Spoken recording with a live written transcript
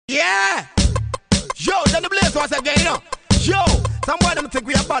once again, you know. Yo, some boy them think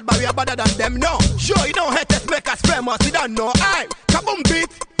we are bad, but we are better than them, no. Sure, you don't hate us, make us famous, you don't know. Aye, kaboom beat,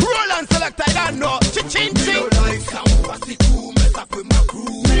 roll and select, I don't know. Ching, ching. Me don't like somebody cool, mess up with my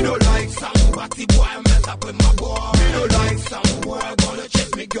crew. Me don't like somebody boy, mess up with my boy. Me don't like some boy, gonna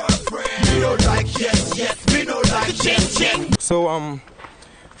chase me girlfriend. Me don't like, yes, me don't like, ching. So,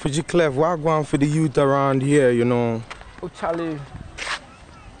 Fiji Clef, what going for the youth around here, you know? Oh, Charlie,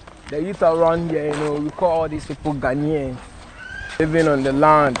 the youth around here, you know, we call all these people Ghanaians, living on the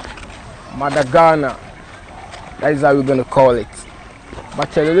land, Madagana. That is how we're gonna call it.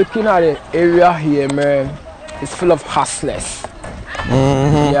 But you're looking at the area here, man, it's full of hustlers.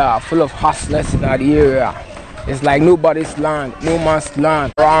 Yeah, full of hustlers in that area. It's like nobody's land, no man's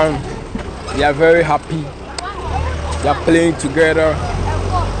land. Around, they are very happy. They are playing together.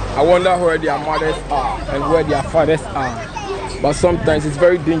 I wonder where their mothers are and where their fathers are. But sometimes it's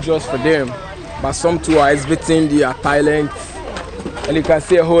very dangerous for them. But some too are exhibiting their talents, and you can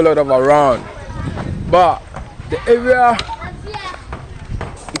see a whole lot of around. But the area,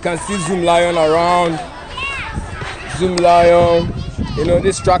 you can see Zoom Lion around. Zoom Lion, you know,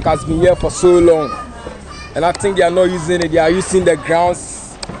 this track has been here for so long. And I think they are not using it, they are using the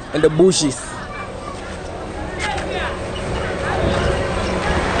grounds and the bushes.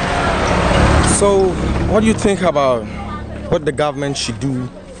 So, what do you think about what the government should do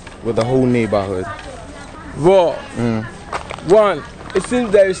with the whole neighborhood? Well, one, it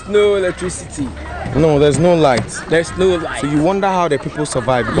seems there is no electricity. No, there's no light. There's no light. So you wonder how the people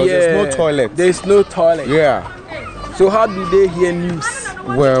survive because there's no toilet. There's no toilet. Yeah. So how do they hear news?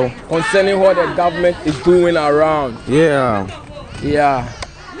 Well, concerning what the government is doing around. Yeah. Yeah.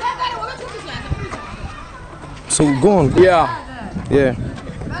 So go on. Yeah. Yeah.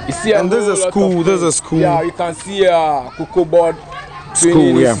 You see, and there's a school. There's a school. Yeah, you can see a cocoa board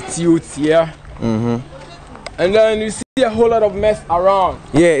school. Yeah. Institute here. And then you see a whole lot of mess around.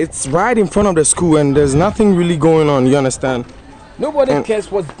 Yeah, it's right in front of the school, and there's nothing really going on. You understand? Nobody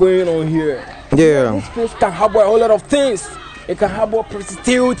cares what's going on here. Yeah. This place can harbor a whole lot of things. It can harbor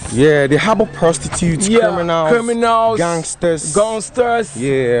prostitutes. Yeah, they harbor prostitutes, criminals, gangsters.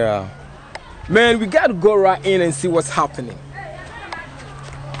 Yeah. Man, we gotta go right in and see what's happening.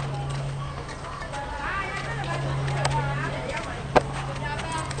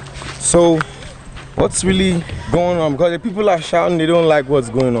 So, what's really going on? Because the people are shouting they don't like what's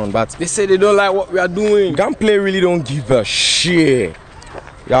going on, but they say they don't like what we are doing. Gunn Play really don't give a shit.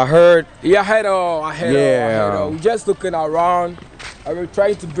 Y'all heard? Yeah, I heard all. We're just looking around and we're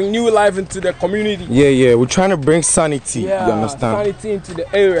trying to bring new life into the community. Yeah, we're trying to bring sanity, you understand? Sanity into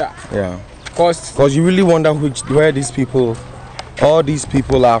the area. Yeah. Because you really wonder where all these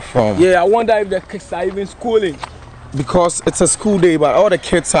people are from. Yeah, I wonder if the kids are even schooling. Because it's a school day, but all the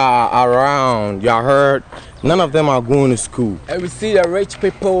kids are around. Y'all heard? None of them are going to school. And we see the rich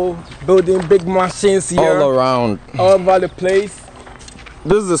people building big machines here. All around. All over the place.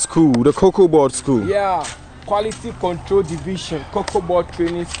 This is a school, the Cocoa Board School. Yeah, Quality Control Division, Cocoa Board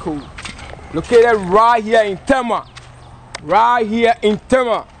Training School. Located right here in Tema. Right here in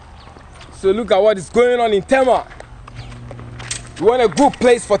Tema. So look at what is going on in Tema. You want a good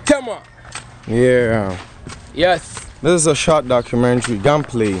place for Tema? Yeah. Yes. This is a short documentary, Gunn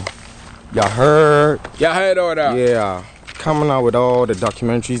Play. Y'all heard? Y'all heard all that? Yeah. Coming out with all the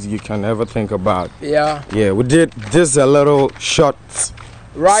documentaries you can ever think about. Yeah. Yeah, we did this a little short.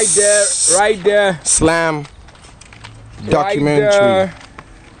 Right there. Slam documentary. Right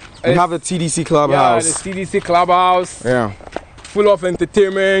we have a TDC Clubhouse. Yeah, the TDC Clubhouse. Yeah. Full of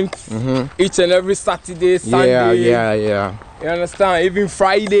entertainment. Each and every Saturday, Sunday. Yeah. You understand? Even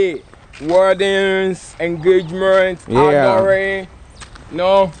Friday. Wordings, engagement, outdooring,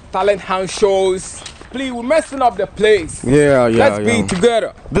 talent house shows. Please, we're messing up the place. Let's be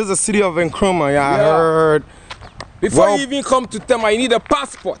together. This is the city of Nkrumah, I heard. Before you even come to Tema, you need a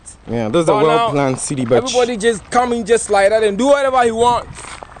passport. Yeah, this is a well-planned city, but everybody just come in just like that and do whatever he wants.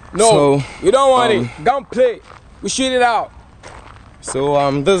 No, you don't want it. Gunn Play. We shoot it out.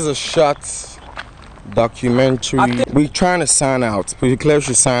 So this is a short documentary. We're trying to sign out. Pretty clear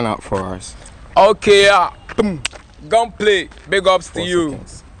should sign out for us. Okay, Gunn Play. Big ups to you.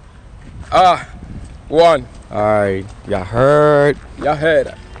 One. Alright, y'all heard? Y'all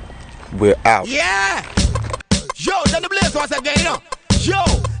heard. We're out. Yeah! Yo, then the blaze once again, you know. Yo,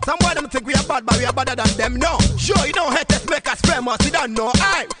 some boy them think we are bad, but we are better than them, no. Yo, you don't hate us, make us famous, you don't know.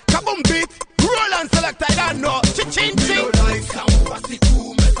 Aye, kaboom beat, roll and select, I don't know. Ching. Me don't like somebody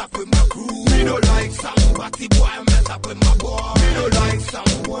cool, mess up with my crew. Me don't like somebody boy, mess up with my boy. Me don't like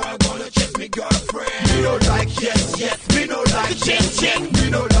some boy, gonna chase me girlfriend. Me don't like, yes, me don't like, ching. Me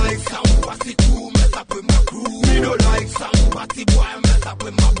don't like somebody cool, mess up with my crew. no like some party boy mess up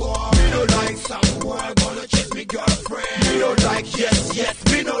with my boy. Me no like some boy gonna chase me girlfriend. Me no like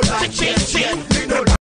yes, me no like yes.